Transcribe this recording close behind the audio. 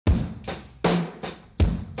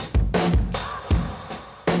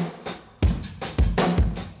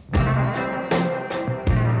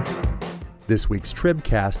This week's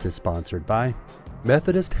Tribcast is sponsored by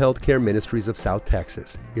Methodist Healthcare Ministries of South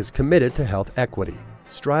Texas is committed to health equity,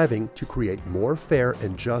 striving to create more fair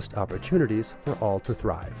and just opportunities for all to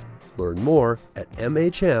thrive. Learn more at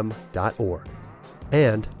mhm.org.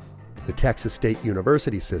 And the Texas State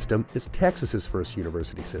University System is Texas's first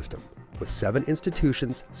university system, with 7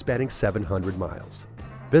 institutions spanning 700 miles.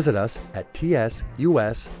 Visit us at tsus.edu.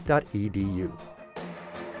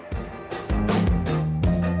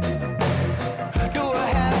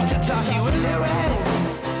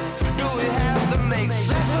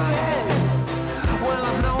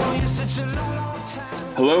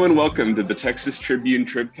 Hello and welcome to the Texas Tribune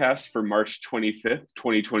Tribcast for March 25th,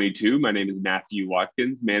 2022. My name is Matthew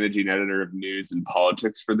Watkins, Managing Editor of News and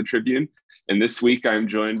Politics for the Tribune. And this week I'm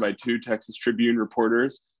joined by 2 Texas Tribune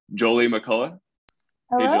reporters, Jolie McCullough.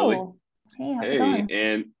 Hello. Hey, Jolie. Hey, how's it going?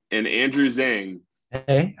 And Andrew Zhang.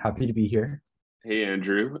 Hey, happy to be here. Hey,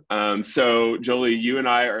 Andrew. So Jolie, you and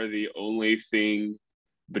I are the only thing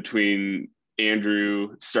between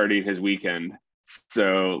Andrew starting his weekend.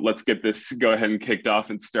 So let's get this go ahead and kicked off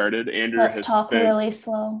and started. Andrew Let's talk really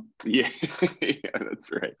slow. Yeah,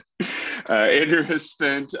 that's right. Andrew has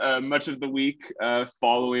spent much of the week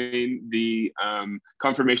following the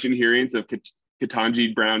confirmation hearings of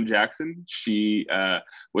Ketanji Brown Jackson. She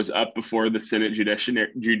was up before the Senate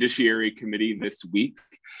Judiciary Committee this week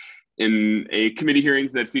in a committee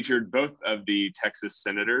hearings that featured both of the Texas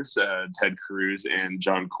senators, Ted Cruz and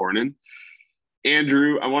John Cornyn.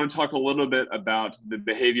 Andrew, I want to talk a little bit about the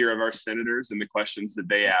behavior of our senators and the questions that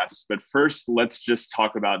they asked. But first, let's just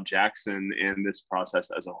talk about Jackson and this process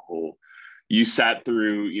as a whole. You sat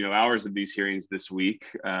through, hours of these hearings this week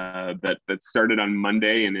that started on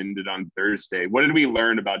Monday and ended on Thursday. What did we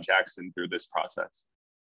learn about Jackson through this process?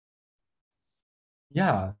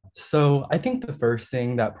 Yeah, so I think the first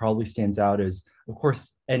thing that probably stands out is, of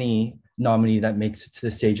course, any nominee that makes it to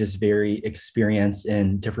the stage is very experienced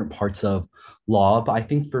in different parts of law. But I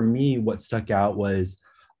think for me, what stuck out was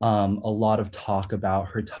a lot of talk about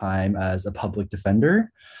her time as a public defender.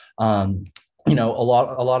 A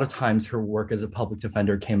lot of times her work as a public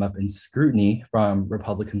defender came up in scrutiny from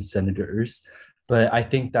Republican senators. But I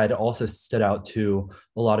think that it also stood out to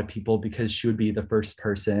a lot of people because she would be the first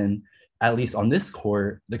person, at least on this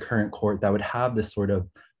court, the current court, that would have this sort of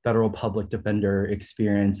federal public defender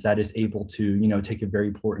experience that is able to, take a very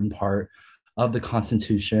important part of the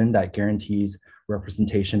Constitution that guarantees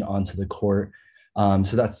representation onto the court.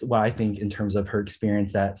 So that's what I think in terms of her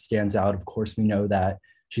experience that stands out. Of course, we know that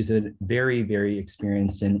she's a very, very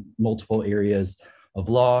experienced in multiple areas of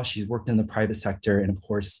law. She's worked in the private sector, and of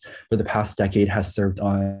course, for the past decade has served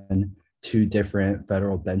on 2 different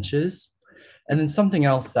federal benches. And then something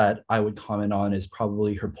else that I would comment on is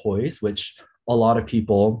probably her poise, which a lot of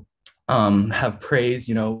people have praised.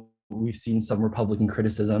 We've seen some Republican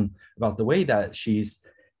criticism about the way that she's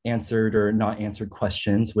answered or not answered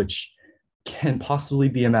questions, which can possibly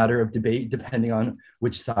be a matter of debate depending on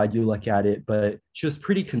which side you look at it. But she was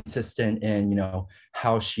pretty consistent in,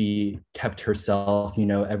 how she kept herself.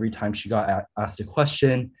 Every time she got asked a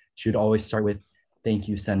question, she would always start with, "Thank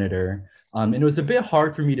you, Senator." And it was a bit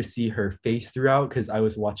hard for me to see her face throughout because I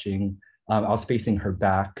was facing her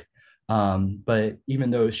back. But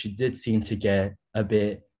even though she did seem to get a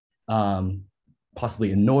bit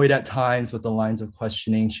possibly annoyed at times with the lines of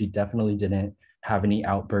questioning, she definitely didn't have any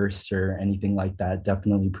outbursts or anything like that.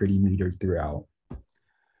 Definitely pretty metered throughout.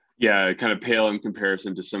 Yeah, kind of pale in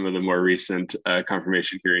comparison to some of the more recent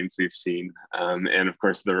confirmation hearings we've seen. And of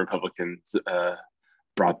course, the Republicans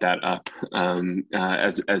brought that up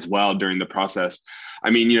as well during the process. I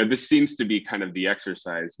mean, this seems to be kind of the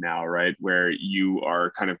exercise now, right? Where you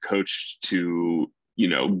are kind of coached to,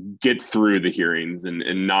 get through the hearings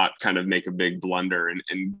and not kind of make a big blunder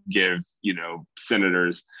and give,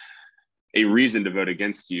 senators a reason to vote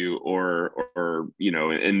against you or,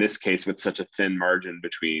 in this case, with such a thin margin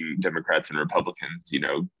between Democrats and Republicans,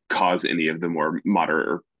 cause any of the more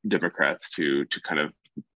moderate Democrats to kind of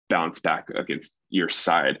bounce back against your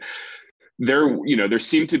side. There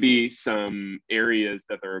seem to be some areas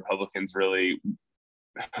that the Republicans really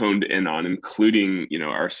honed in on, including,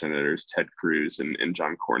 our senators, Ted Cruz and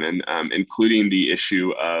John Cornyn, including the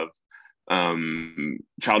issue of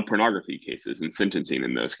child pornography cases and sentencing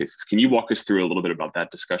in those cases. Can you walk us through a little bit about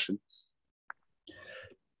that discussion?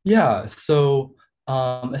 Yeah, so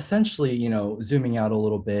essentially, zooming out a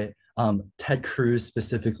little bit, Ted Cruz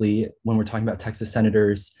specifically, when we're talking about Texas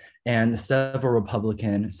senators, and several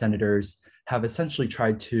Republican senators have essentially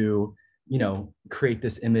tried to create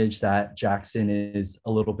this image that Jackson is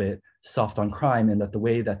a little bit soft on crime, and that the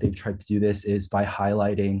way that they've tried to do this is by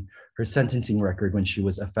highlighting her sentencing record when she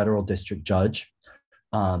was a federal district judge.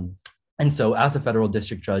 And so as a federal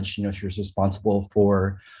district judge, she was responsible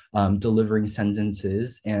for delivering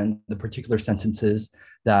sentences, and the particular sentences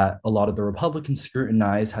that a lot of the Republicans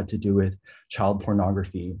scrutinized had to do with child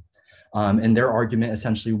pornography. And their argument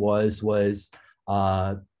essentially was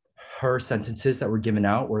her sentences that were given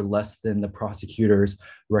out were less than the prosecutor's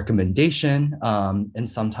recommendation, and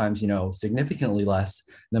sometimes, significantly less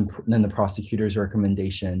than the prosecutor's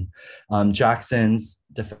recommendation. Jackson's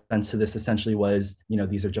defense to this essentially was,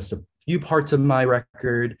 these are just a few parts of my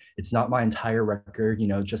record. It's not my entire record,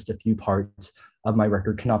 just a few parts of my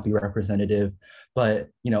record cannot be representative. But,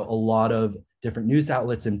 a lot of different news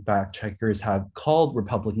outlets and fact checkers have called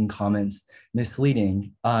Republican comments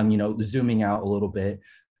misleading, zooming out a little bit.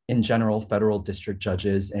 In general, federal district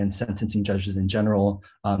judges and sentencing judges in general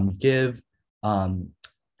give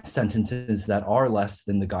sentences that are less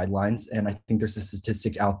than the guidelines. And I think there's a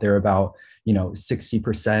statistic out there about,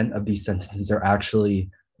 60% of these sentences are actually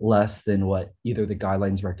less than what either the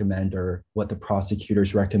guidelines recommend or what the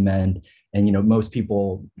prosecutors recommend. And, most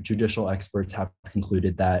people, judicial experts, have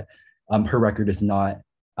concluded that her record is not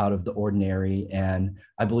out of the ordinary. And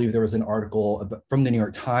I believe there was an article from the New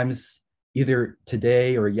York Times either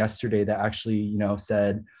today or yesterday that actually,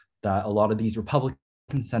 said that a lot of these Republican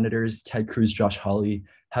senators, Ted Cruz, Josh Hawley,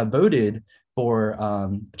 have voted for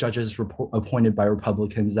judges appointed by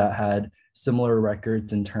Republicans that had similar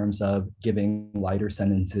records in terms of giving lighter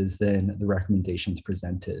sentences than the recommendations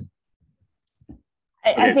presented.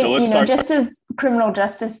 I think, just as criminal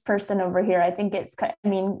justice person over here, I think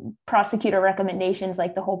prosecutor recommendations,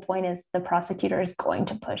 like the whole point is the prosecutor is going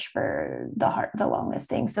to push for the longest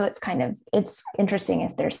thing. So it's interesting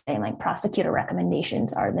if they're saying like prosecutor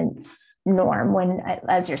recommendations are the norm when,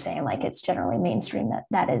 as you're saying, like it's generally mainstream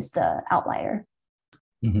that is the outlier.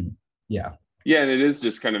 Mm-hmm. Yeah. Yeah, and it is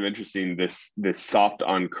just kind of interesting, this soft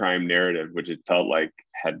on crime narrative, which it felt like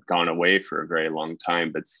had gone away for a very long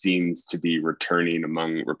time, but seems to be returning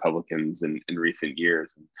among Republicans in recent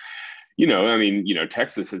years. And,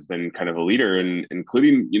 Texas has been kind of a leader,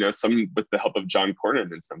 including, some with the help of John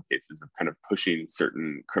Cornyn in some cases, of kind of pushing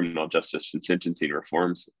certain criminal justice and sentencing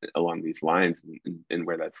reforms along these lines and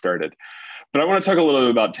where that started. But I want to talk a little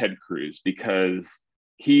bit about Ted Cruz, because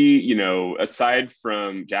he, aside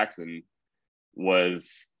from Jackson,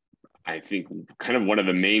 was, I think, kind of one of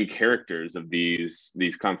the main characters of these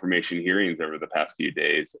confirmation hearings over the past few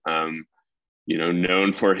days.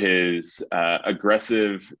 Known for his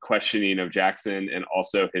aggressive questioning of Jackson, and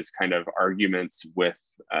also his kind of arguments with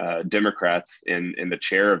Democrats in the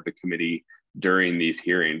chair of the committee during these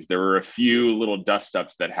hearings. There were a few little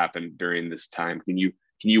dust-ups that happened during this time. Can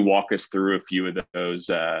you walk us through a few of those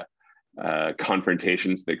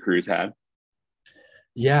confrontations that Cruz had?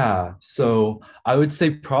 Yeah, so I would say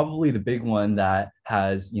probably the big one that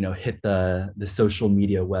has, hit the social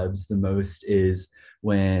media webs the most is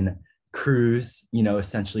when Cruz,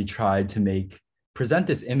 essentially tried to present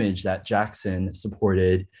this image that Jackson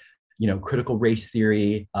supported, critical race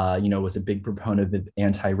theory, was a big proponent of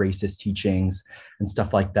anti-racist teachings and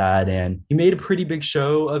stuff like that. And he made a pretty big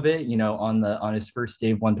show of it, on his first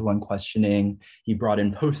day of one-to-one questioning. He brought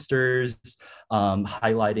in posters,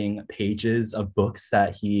 highlighting pages of books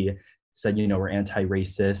that he said, were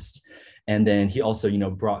anti-racist. And then he also,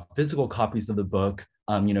 brought physical copies of the book,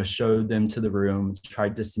 showed them to the room,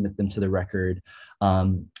 tried to submit them to the record.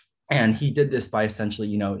 And he did this by essentially,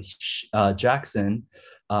 Jackson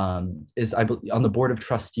is on the board of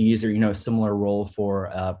trustees, or a similar role for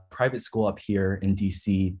a private school up here in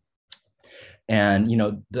DC. And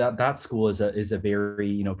that school is a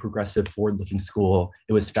very progressive, forward-looking school.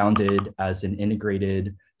 It was founded as an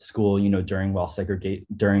integrated school, during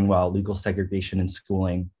while legal segregation in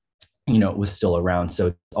schooling was still around. So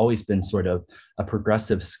it's always been sort of a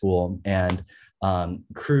progressive school. And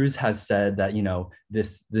Cruz has said that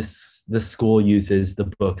this school uses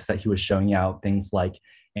the books that he was showing out, things like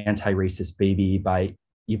Anti-Racist Baby by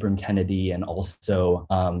Ibram Kendi, and also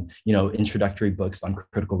introductory books on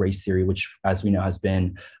critical race theory, which, as we know, has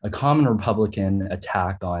been a common Republican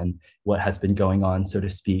attack on what has been going on, so to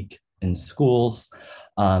speak, in schools.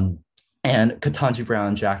 And Ketanji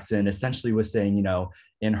Brown Jackson essentially was saying,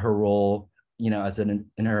 in her role, in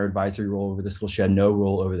her advisory role over the school, she had no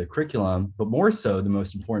role over the curriculum. But more so, the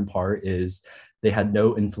most important part is they had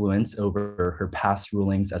no influence over her past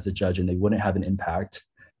rulings as a judge, and they wouldn't have an impact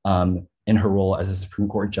in her role as a Supreme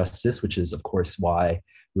Court justice, which is, of course, why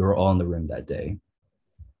we were all in the room that day.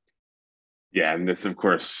 Yeah, and this, of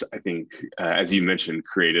course, I think, as you mentioned,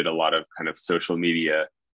 created a lot of kind of social media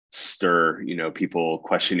stir, people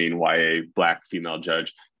questioning why a Black female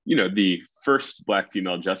judge, the first Black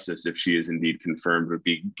female justice, if she is indeed confirmed, would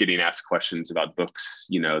be getting asked questions about books,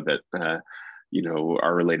 that,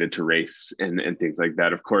 are related to race and things like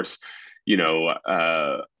that. Of course,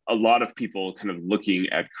 a lot of people kind of looking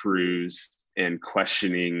at Cruz and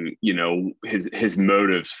questioning, his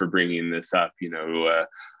motives for bringing this up,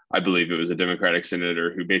 I believe it was a Democratic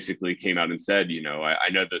senator who basically came out and said, I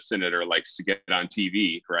know the senator likes to get on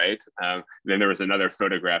TV, right? Then there was another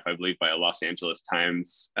photograph, I believe, by a Los Angeles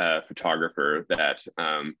Times photographer that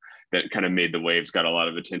kind of made the waves, got a lot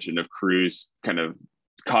of attention, of Cruz kind of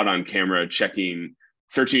caught on camera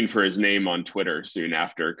searching for his name on Twitter soon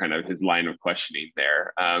after kind of his line of questioning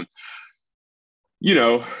there.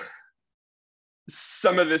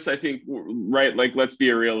 Some of this, I think, right, like, let's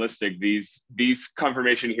be realistic. These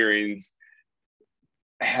confirmation hearings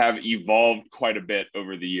have evolved quite a bit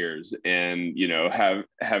over the years, and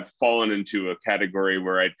have fallen into a category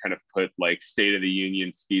where I'd kind of put like State of the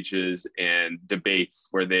Union speeches and debates,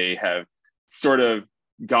 where they have sort of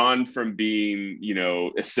gone from being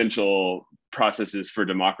essential processes for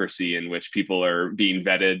democracy, in which people are being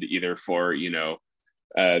vetted either for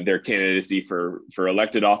their candidacy for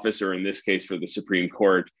elected office, or in this case for the Supreme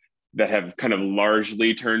Court, that have kind of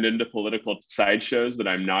largely turned into political sideshows that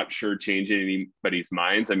I'm not sure change anybody's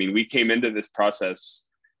minds. I mean, we came into this process,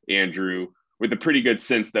 Andrew, with a pretty good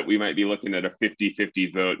sense that we might be looking at a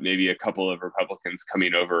 50-50 vote, maybe a couple of Republicans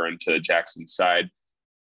coming over into Jackson's side.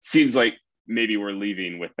 Seems like maybe we're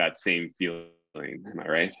leaving with that same feeling. Am I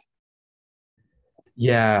right?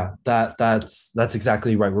 Yeah, that's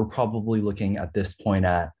exactly right. We're probably looking at this point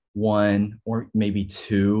at one or maybe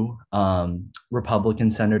two Republican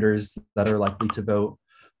senators that are likely to vote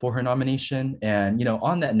for her nomination. And,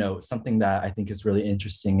 on that note, something that I think is really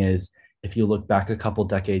interesting is if you look back a couple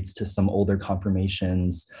decades to some older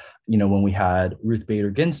confirmations, when we had Ruth Bader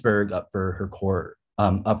Ginsburg up for her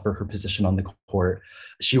position on the court,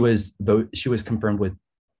 she was confirmed with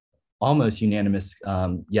almost unanimous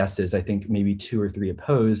yeses. I think maybe 2 or 3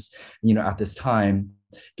 opposed. At this time,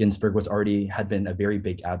 Ginsburg had been a very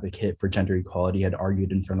big advocate for gender equality, had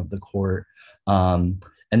argued in front of the court. And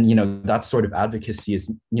that sort of advocacy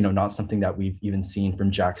is, not something that we've even seen from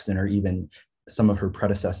Jackson or even some of her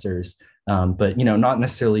predecessors. But, not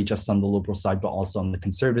necessarily just on the liberal side, but also on the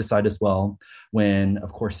conservative side as well. When,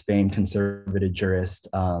 of course, famed conservative jurist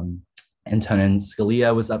Antonin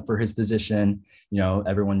Scalia was up for his position,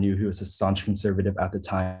 everyone knew he was a staunch conservative at the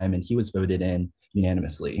time, and he was voted in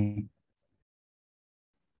unanimously.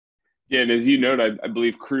 Yeah, and as you note, I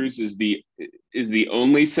believe Cruz is the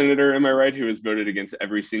only senator, am I right, who has voted against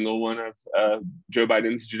every single one of Joe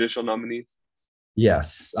Biden's judicial nominees?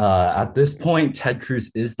 Yes. At this point, Ted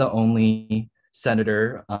Cruz is the only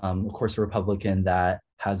senator, of course, a Republican, that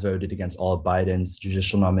has voted against all of Biden's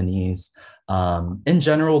judicial nominees. In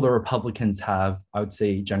general, the Republicans have, I would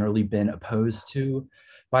say, generally been opposed to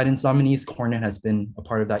Biden's nominees. Cornyn has been a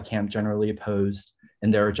part of that camp, generally opposed.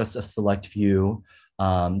 And there are just a select few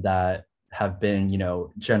that have been,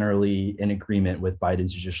 generally in agreement with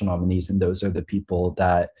Biden's judicial nominees. And those are the people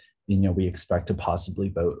that, we expect to possibly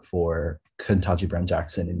vote for Ketanji Brown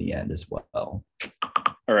Jackson in the end as well.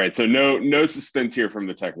 All right, so no suspense here from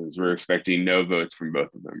the Texans. We're expecting no votes from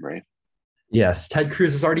both of them, right? Yes, Ted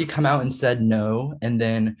Cruz has already come out and said no, and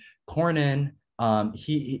then Cornyn,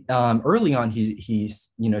 he early on he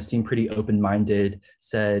seemed pretty open-minded,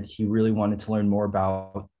 said he really wanted to learn more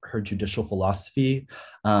about her judicial philosophy,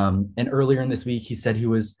 and earlier in this week he said he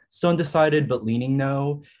was so undecided but leaning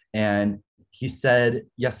no, and he said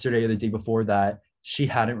yesterday or the day before that she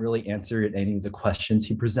hadn't really answered any of the questions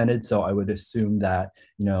he presented. So I would assume that,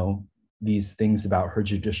 these things about her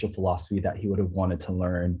judicial philosophy that he would have wanted to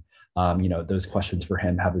learn, those questions for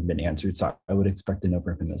him haven't been answered. So I would expect to know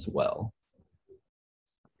from him as well.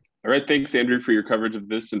 All right. Thanks, Andrew, for your coverage of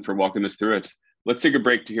this and for walking us through it. Let's take a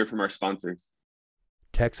break to hear from our sponsors.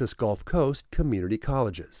 Texas Gulf Coast Community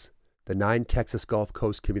Colleges. The 9 Texas Gulf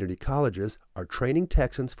Coast community colleges are training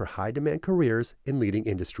Texans for high-demand careers in leading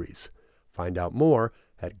industries. Find out more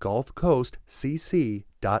at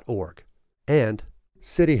gulfcoastcc.org. And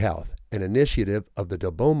City Health, an initiative of the De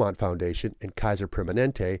Beaumont Foundation and Kaiser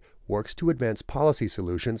Permanente, works to advance policy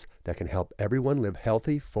solutions that can help everyone live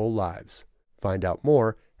healthy, full lives. Find out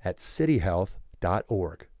more at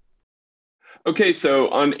cityhealth.org. Okay, so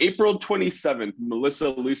on April 27th, Melissa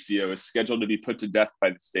Lucio is scheduled to be put to death by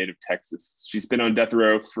the state of Texas. She's been on death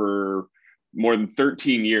row for more than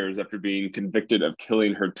 13 years after being convicted of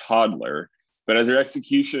killing her toddler. But as her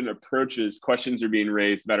execution approaches, questions are being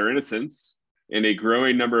raised about her innocence and a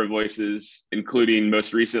growing number of voices, including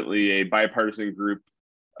most recently a bipartisan group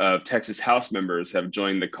of Texas House members, have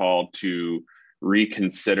joined the call to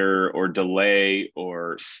reconsider or delay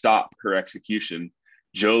or stop her execution.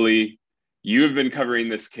 Jolie, you have been covering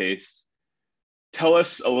this case. Tell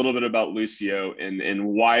us a little bit about Lucio and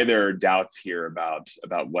why there are doubts here about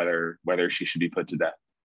whether she should be put to death.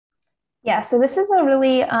 Yeah, so this is a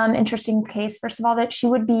really interesting case. First of all, that she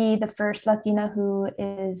would be the first Latina who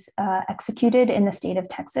is executed in the state of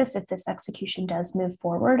Texas if this execution does move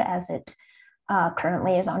forward, as it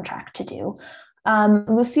currently is on track to do.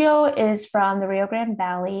 Lucio is from the Rio Grande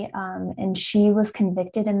Valley, and she was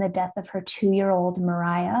convicted in the death of her 2-year-old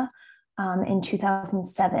Mariah in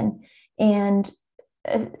 2007. And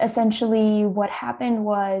essentially what happened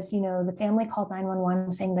was, the family called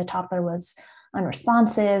 911 saying the toddler was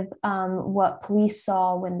unresponsive. What police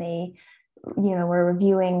saw when they, were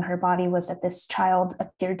reviewing her body was that this child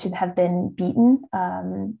appeared to have been beaten.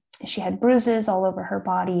 She had bruises all over her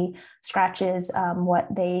body, scratches, what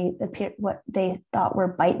they thought were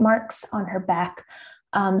bite marks on her back.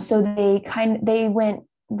 So they went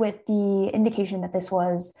with the indication that this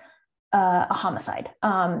was a homicide.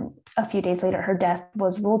 A few days later, her death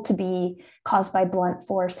was ruled to be caused by blunt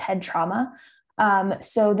force head trauma.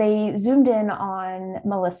 So they zoomed in on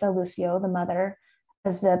Melissa Lucio, the mother,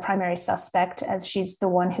 as the primary suspect, as she's the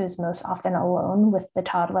one who's most often alone with the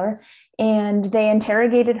toddler. And they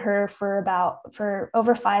interrogated her for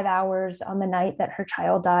over 5 hours on the night that her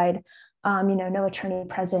child died. No attorney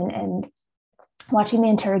present. And watching the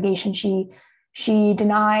interrogation, she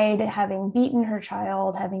denied having beaten her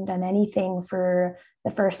child, having done anything for the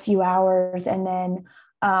first few hours, and then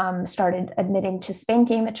started admitting to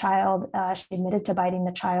spanking the child. She admitted to biting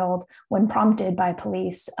the child when prompted by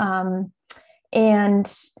police. And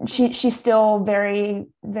she still very,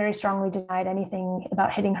 very strongly denied anything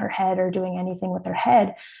about hitting her head or doing anything with her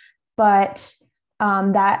head. But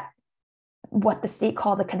that what the state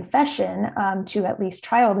called a confession to at least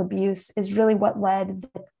child abuse is really what led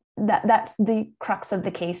that's the crux of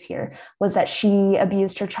the case here, was that she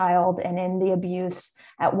abused her child, and in the abuse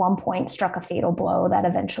at one point struck a fatal blow that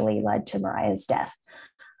eventually led to Mariah's death.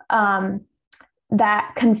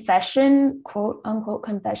 That confession, quote unquote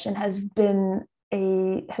confession, has been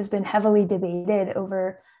heavily debated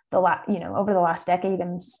over the last decade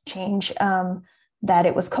and change, that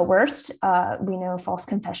it was coerced. We know false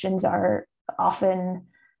confessions are often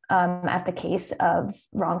at the case of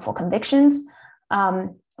wrongful convictions.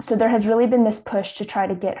 So there has really been this push to try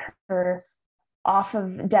to get her off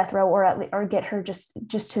of death row, or get her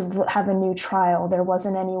just to have a new trial. There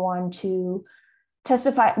wasn't anyone to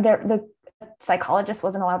testify. The psychologist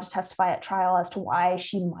wasn't allowed to testify at trial as to why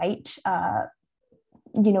she might,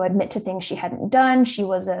 admit to things she hadn't done. She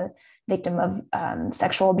was a victim of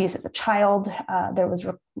sexual abuse as a child. There was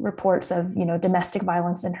reports of domestic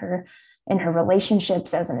violence in her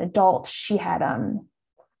relationships as an adult. She had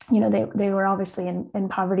they were obviously in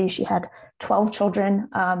poverty. She had 12 children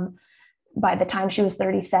by the time she was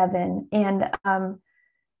 37. And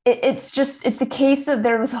it's a case that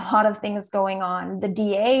there was a lot of things going on. The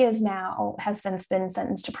DA has since been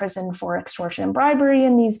sentenced to prison for extortion and bribery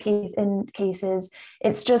in these cases.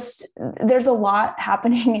 It's just, there's a lot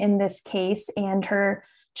happening in this case, and her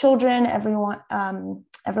children, everyone in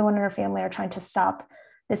her family are trying to stop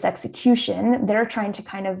this execution. They're trying to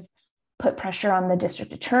kind of put pressure on the new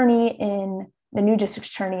district attorney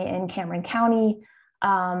in Cameron County.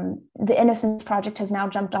 The Innocence Project has now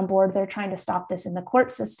jumped on board. They're trying to stop this in the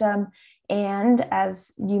court system. And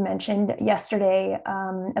as you mentioned yesterday,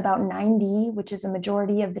 about 90, which is a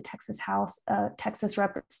majority of the Texas House,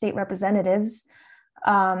 state representatives,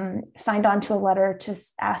 signed on to a letter to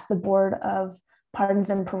ask the Board of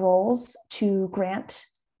Pardons and Paroles to grant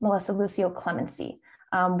Melissa Lucio clemency,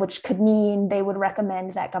 which could mean they would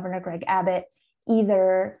recommend that Governor Greg Abbott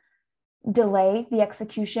either delay the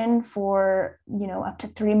execution for up to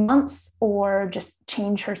 3 months, or just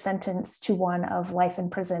change her sentence to one of life in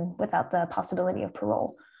prison without the possibility of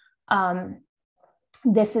parole.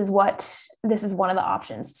 This is one of the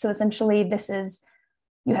options. So essentially,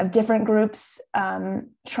 you have different groups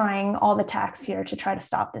trying all the tacks here to try to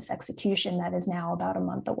stop this execution that is now about a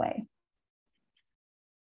month away.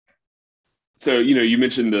 So you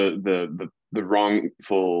mentioned the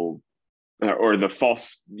wrongful or the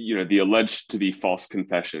false, the alleged to be false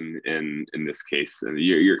confession in this case.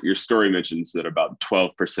 Your story mentions that about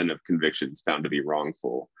 12% of convictions found to be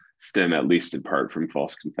wrongful stem at least in part from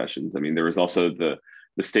false confessions. I mean, there was also the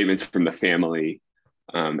statements from the family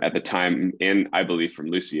at the time, and I believe from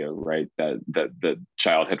Lucio, right, that the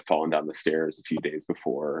child had fallen down the stairs a few days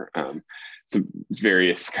before. Some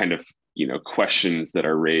various kind of questions that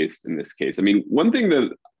are raised in this case. I mean, one thing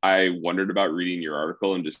that I wondered about reading your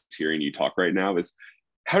article and just hearing you talk right now is,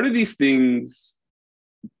 how do these things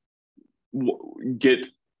get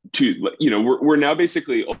to, we're now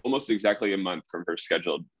basically almost exactly a month from her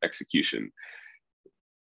scheduled execution.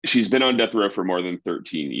 She's been on death row for more than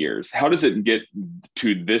 13 years. How does it get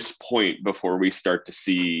to this point before we start to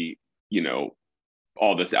see,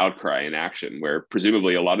 all this outcry in action, where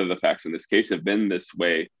presumably a lot of the facts in this case have been this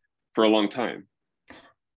way for a long time?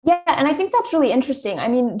 Yeah, and I think that's really interesting. I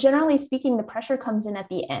mean, generally speaking, the pressure comes in at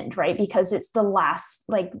the end, right? Because it's the last,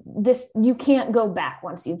 like this, you can't go back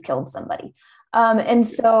once you've killed somebody. And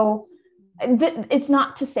so it's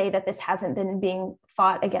not to say that this hasn't been being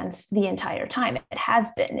fought against the entire time. It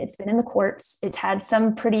has been. It's been in the courts. It's had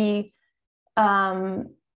some pretty, that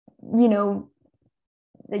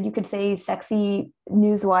you could say sexy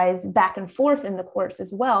news-wise back and forth in the courts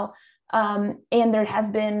as well. And there has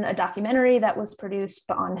been a documentary that was produced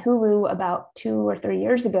on Hulu about 2 or 3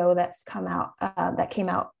 years ago that's come out, that came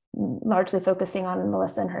out largely focusing on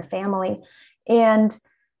Melissa and her family. And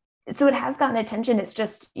so it has gotten attention. It's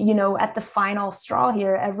just, at the final straw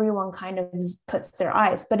here, everyone kind of puts their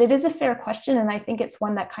eyes, but it is a fair question. And I think it's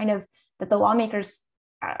one that that the lawmakers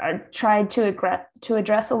are tried to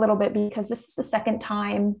address a little bit, because this is the second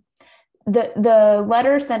time. The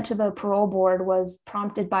letter sent to the parole board was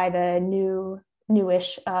prompted by the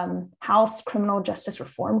newish House Criminal Justice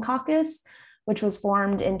Reform Caucus, which was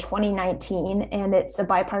formed in 2019. And it's a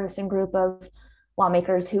bipartisan group of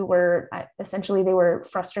lawmakers who were essentially, they were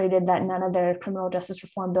frustrated that none of their criminal justice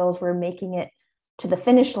reform bills were making it to the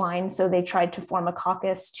finish line. So they tried to form a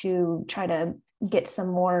caucus to try to get some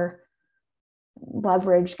more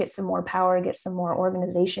leverage, get some more power, get some more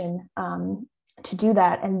organization to do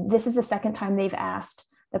that. And this is the second time they've asked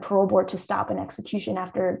the parole board to stop an execution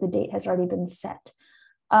after the date has already been set.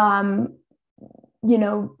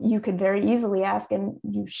 You could very easily ask, and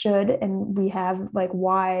you should, and we have,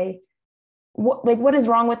 what is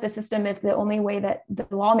wrong with the system if the only way that the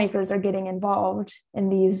lawmakers are getting involved in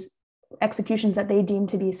these executions that they deem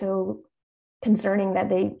to be so concerning that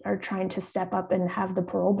they are trying to step up and have the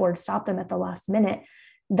parole board stop them at the last minute,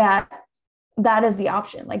 that is the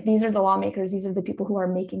option. Like, these are the lawmakers, these are the people who are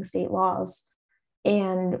making state laws,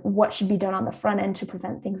 and what should be done on the front end to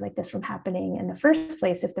prevent things like this from happening in the first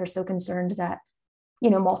place, if they're so concerned that,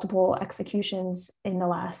 multiple executions in the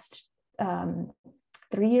last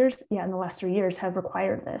 3 years, in the last 3 years have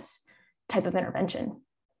required this type of intervention.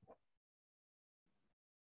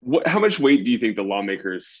 How much weight do you think the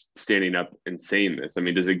lawmakers standing up and saying this? I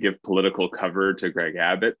mean, does it give political cover to Greg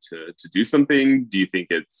Abbott to do something? Do you think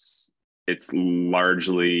it's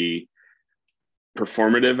largely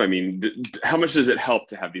performative? I mean, how much does it help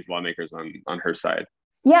to have these lawmakers on her side?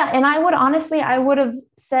 Yeah, and I would have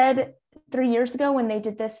said 3 years ago when they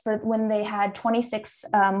did this, when they had 26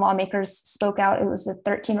 lawmakers spoke out, it was the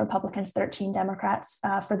 13 Republicans, 13 Democrats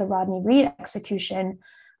for the Rodney Reed execution.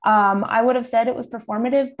 I would have said it was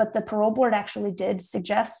performative, but the parole board actually did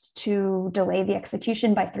suggest to delay the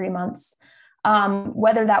execution by 3 months.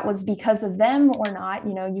 Whether that was because of them or not,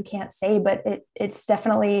 you can't say, but it's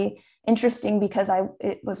definitely interesting because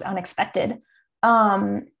it was unexpected.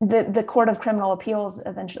 The Court of Criminal Appeals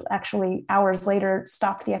eventually, actually hours later,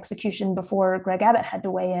 stopped the execution before Greg Abbott had to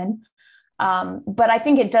weigh in. But I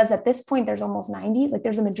think it does at this point, there's almost 90,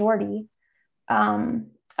 there's a majority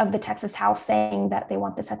of the Texas House saying that they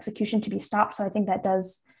want this execution to be stopped. So I think that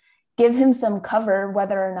does give him some cover.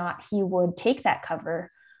 Whether or not he would take that cover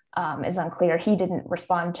is unclear. He didn't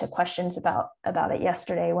respond to questions about it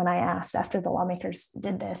yesterday when I asked after the lawmakers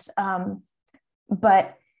did this.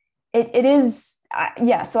 But it is,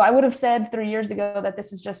 so I would have said 3 years ago that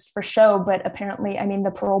this is just for show, but apparently, I mean,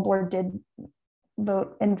 the parole board did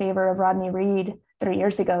vote in favor of Rodney Reed 3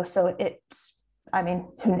 years ago. So I'm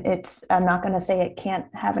not going to say it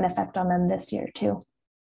can't have an effect on them this year too.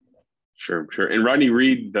 Sure. And Rodney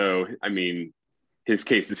Reed, though, I mean, his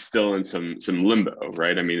case is still in some limbo,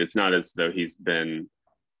 right? I mean, it's not as though he's been,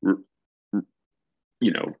 we're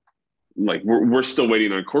still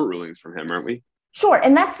waiting on court rulings from him, aren't we? Sure.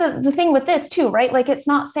 And that's the thing with this too, right? It's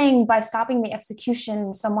not saying by stopping the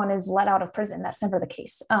execution, someone is let out of prison. That's never the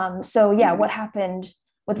case. What happened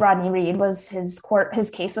with Rodney Reed was his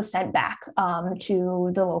case was sent back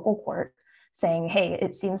to the local court saying, hey,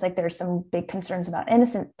 it seems like there's some big concerns about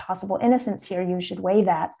possible innocence here. You should weigh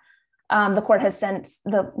that. The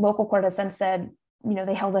local court has since said,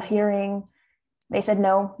 they held a hearing. They said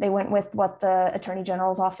no. They went with what the Attorney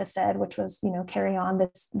General's office said, which was, carry on.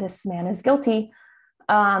 This man is guilty.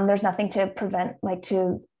 There's nothing to prevent,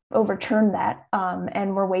 to overturned that,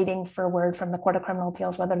 and we're waiting for word from the Court of Criminal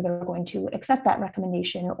Appeals whether they're going to accept that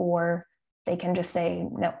recommendation, or they can just say,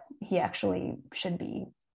 no, he actually should be,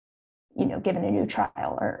 given a new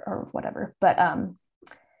trial or whatever. But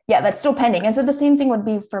yeah, that's still pending. And so the same thing would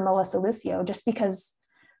be for Melissa Lucio, just because,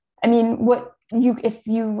 if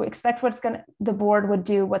you expect the board would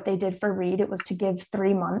do what they did for Reed, it was to give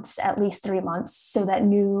 3 months, at least 3 months, so that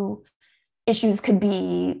new issues could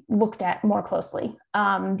be looked at more closely.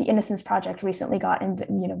 The Innocence Project recently got in,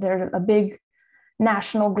 they're a big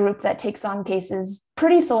national group that takes on cases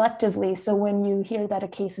pretty selectively. So when you hear that a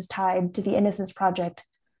case is tied to the Innocence Project,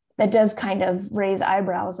 that does kind of raise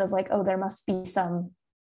eyebrows of like, oh, there must be some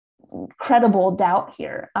credible doubt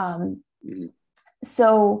here.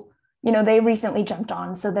 So, they recently jumped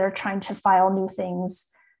on, so they're trying to file new things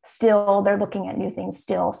still. They're looking at new things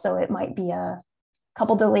still. So it might be a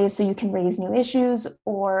couple delays so you can raise new issues,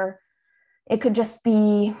 or it could just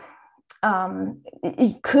be,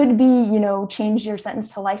 change your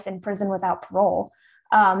sentence to life in prison without parole.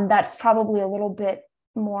 That's probably a little bit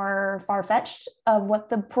more far-fetched of what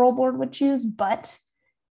the parole board would choose, but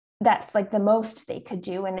that's like the most they could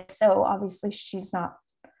do. And so obviously she's not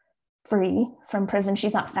free from prison.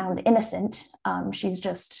 She's not found innocent. She's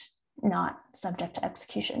just not subject to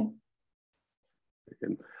execution.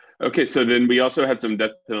 Okay, so then we also had some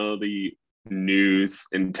death penalty news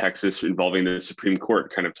in Texas involving the Supreme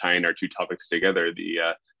Court, kind of tying our two topics together.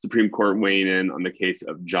 The Supreme Court weighing in on the case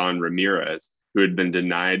of John Ramirez, who had been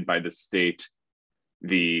denied by the state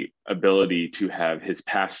the ability to have his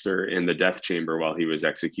pastor in the death chamber while he was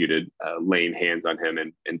executed, laying hands on him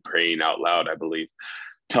and praying out loud, I believe.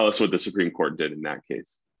 Tell us what the Supreme Court did in that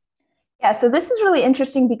case. Yeah, so this is really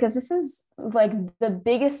interesting because this is like the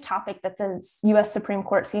biggest topic that the US Supreme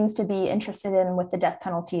Court seems to be interested in with the death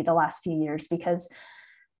penalty the last few years, because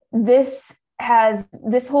this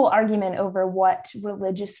whole argument over what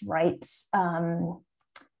religious rights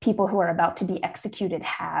people who are about to be executed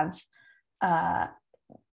have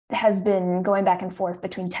has been going back and forth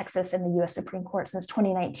between Texas and the US Supreme Court since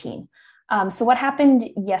 2019. So what happened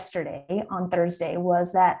yesterday on Thursday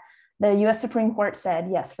was that the US Supreme Court said,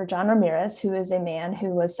 yes, for John Ramirez, who is a man who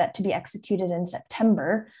was set to be executed in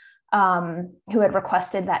September, who had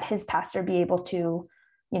requested that his pastor be able to,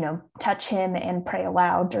 touch him and pray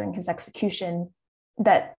aloud during his execution,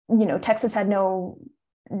 that, Texas had no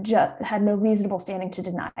reasonable standing to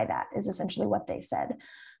deny that, is essentially what they said.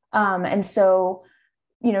 And so,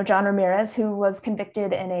 John Ramirez, who was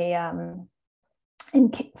convicted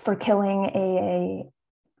for killing a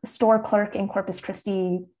store clerk in Corpus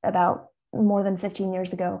Christi about more than 15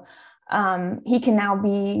 years ago, he can now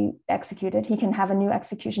be executed. He can have a new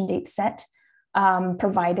execution date set,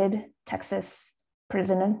 provided Texas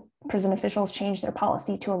prison officials change their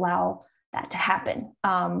policy to allow that to happen,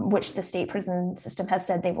 which the state prison system has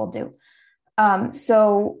said they will do.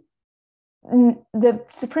 So the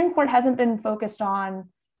Supreme Court hasn't been focused on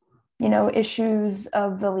issues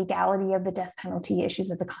of the legality of the death penalty, issues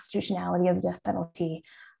of the constitutionality of the death penalty.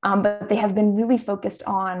 But they have been really focused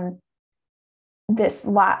on these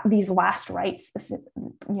last rights,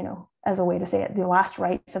 as a way to say it, the last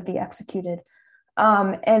rights of the executed.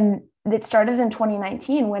 And it started in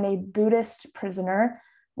 2019 when a Buddhist prisoner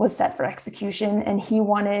was set for execution, and he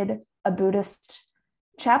wanted a Buddhist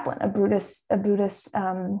chaplain, a Buddhist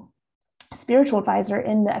spiritual advisor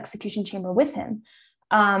in the execution chamber with him.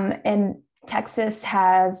 And Texas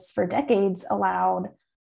has for decades allowed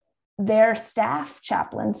their staff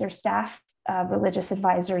chaplains, their staff religious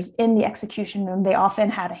advisors in the execution room. They often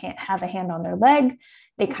have a hand on their leg.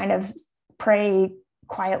 They kind of pray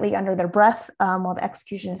quietly under their breath while the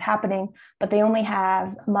execution is happening, but they only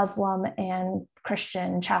have Muslim and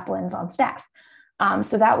Christian chaplains on staff.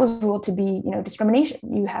 So that was ruled to be, discrimination.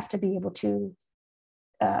 You have to be able to,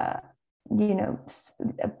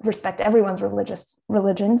 respect everyone's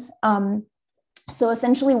religions. So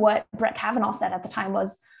essentially what Brett Kavanaugh said at the time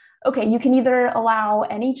was, okay, you can either allow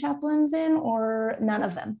any chaplains in or none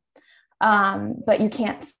of them. But you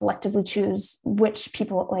can't selectively choose which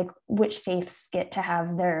faiths get to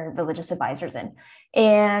have their religious advisors in.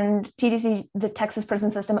 And TDC, the Texas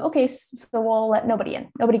prison system, okay, so we'll let nobody in.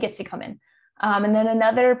 Nobody gets to come in. And then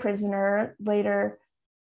another prisoner later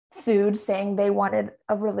sued saying they wanted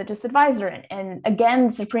a religious advisor in. And again,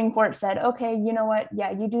 the Supreme Court said, okay, you know what?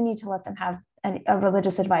 Yeah, you do need to let them have a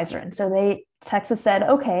religious advisor in. So Texas said,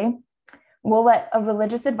 okay, we'll let a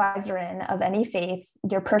religious advisor in of any faith.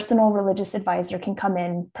 Your personal religious advisor can come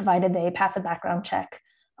in, provided they pass a background check,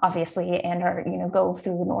 obviously, and are, go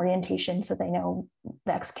through an orientation so they know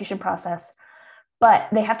the execution process. but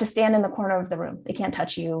they have to stand in the corner of the room. They can't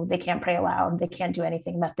touch you. They can't pray aloud. They can't do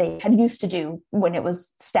anything that they had used to do when it was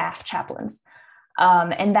staff chaplains.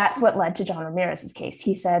 And that's what led to John Ramirez's case.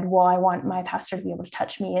 He said, well, I want my pastor to be able to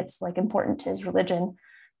touch me. It's like important to his religion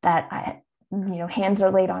that hands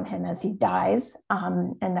are laid on him as he dies,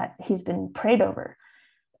 and that he's been prayed over.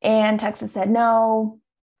 And Texas said, no,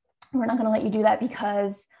 we're not going to let you do that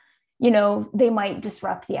because, they might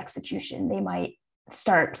disrupt the execution. They might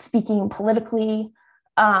start speaking politically.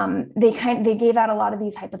 They gave out a lot of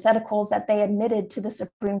these hypotheticals that they admitted to the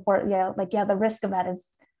Supreme Court. The risk of that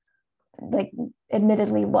is like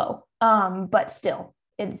admittedly low, but still,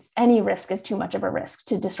 any risk is too much of a risk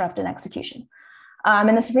to disrupt an execution.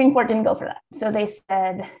 And the Supreme Court didn't go for that. So they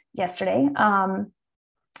said yesterday,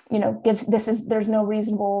 there's no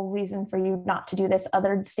reasonable reason for you not to do this.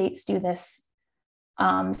 Other states do this. They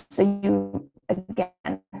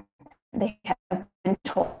have been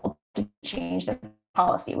told to change their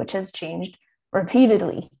policy, which has changed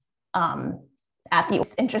repeatedly.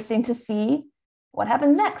 It's interesting to see what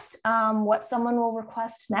happens next. What someone will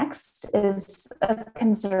request next is a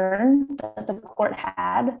concern that the court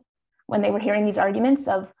had when they were hearing these arguments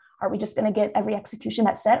of, are we just going to get every execution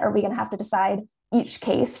that's set? Are we going to have to decide each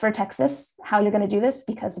case for Texas, how you're going to do this?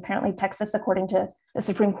 Because apparently Texas, according to the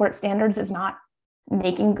Supreme Court standards, is not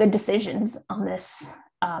making good decisions on this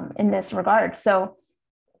in this regard. So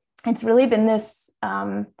it's really been this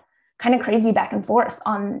kind of crazy back and forth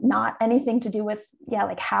on not anything to do with,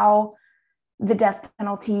 how the death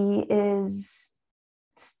penalty is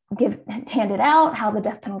handed out, how the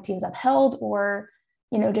death penalty is upheld, or,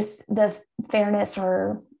 just the fairness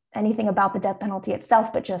or anything about the death penalty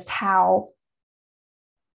itself, but just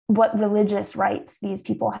what religious rights these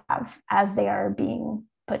people have as they are being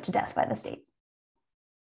put to death by the state.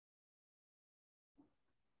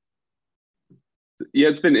 Yeah,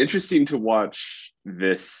 it's been interesting to watch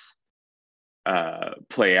this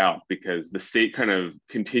play out because the state kind of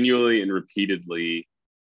continually and repeatedly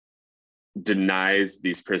denies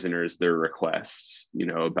these prisoners their requests,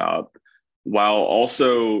 about, while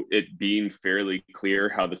also it being fairly clear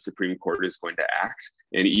how the Supreme Court is going to act.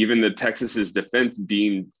 And even the Texas's defense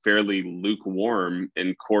being fairly lukewarm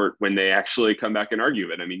in court when they actually come back and argue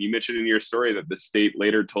it. I mean, you mentioned in your story that the state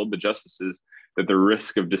later told the justices that the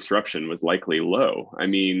risk of disruption was likely low. I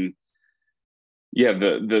mean, yeah,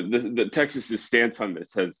 the Texas's stance on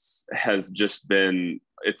this has just been,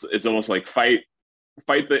 it's almost like fight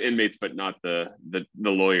the inmates, but not the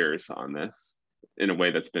lawyers on this, in a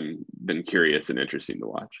way that's been curious and interesting to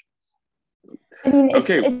watch. I mean, it's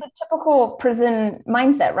a typical prison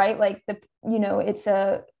mindset, right? Like the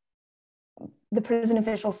prison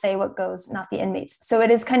officials say what goes, not the inmates. So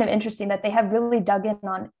it is kind of interesting that they have really dug in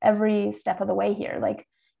on every step of the way here. Like,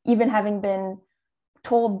 even having been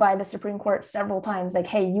told by the Supreme Court several times, like,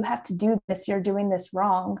 hey, you have to do this, you're doing this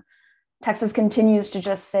wrong. Texas continues to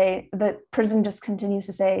just say, the prison just continues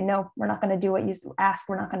to say, no, we're not going to do what you ask.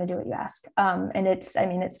 We're not going to do what you ask. And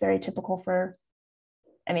it's very typical for,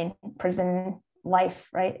 prison life,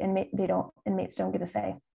 right? Inmates don't get a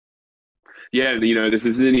say. Yeah, this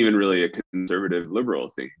isn't even really a conservative liberal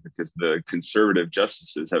thing, because the conservative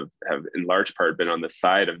justices have in large part been on the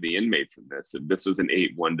side of the inmates in this. This was an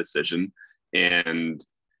 8-1 decision. And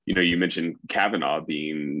you mentioned Kavanaugh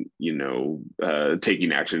being,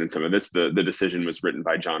 taking action in some of this. The decision was written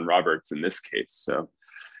by John Roberts in this case. So,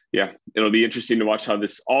 yeah, it'll be interesting to watch how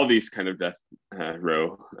all these kind of death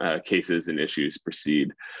row cases and issues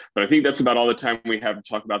proceed. But I think that's about all the time we have to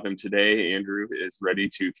talk about them today. Andrew is ready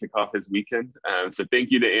to kick off his weekend. So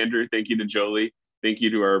thank you to Andrew. Thank you to Jolie. Thank you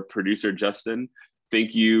to our producer, Justin.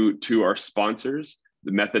 Thank you to our sponsors,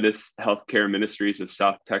 the Methodist Healthcare Ministries of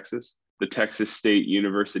South Texas, the Texas State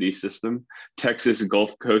University System, Texas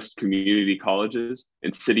Gulf Coast Community Colleges,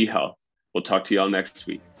 and City Health. We'll talk to y'all next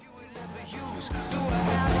week.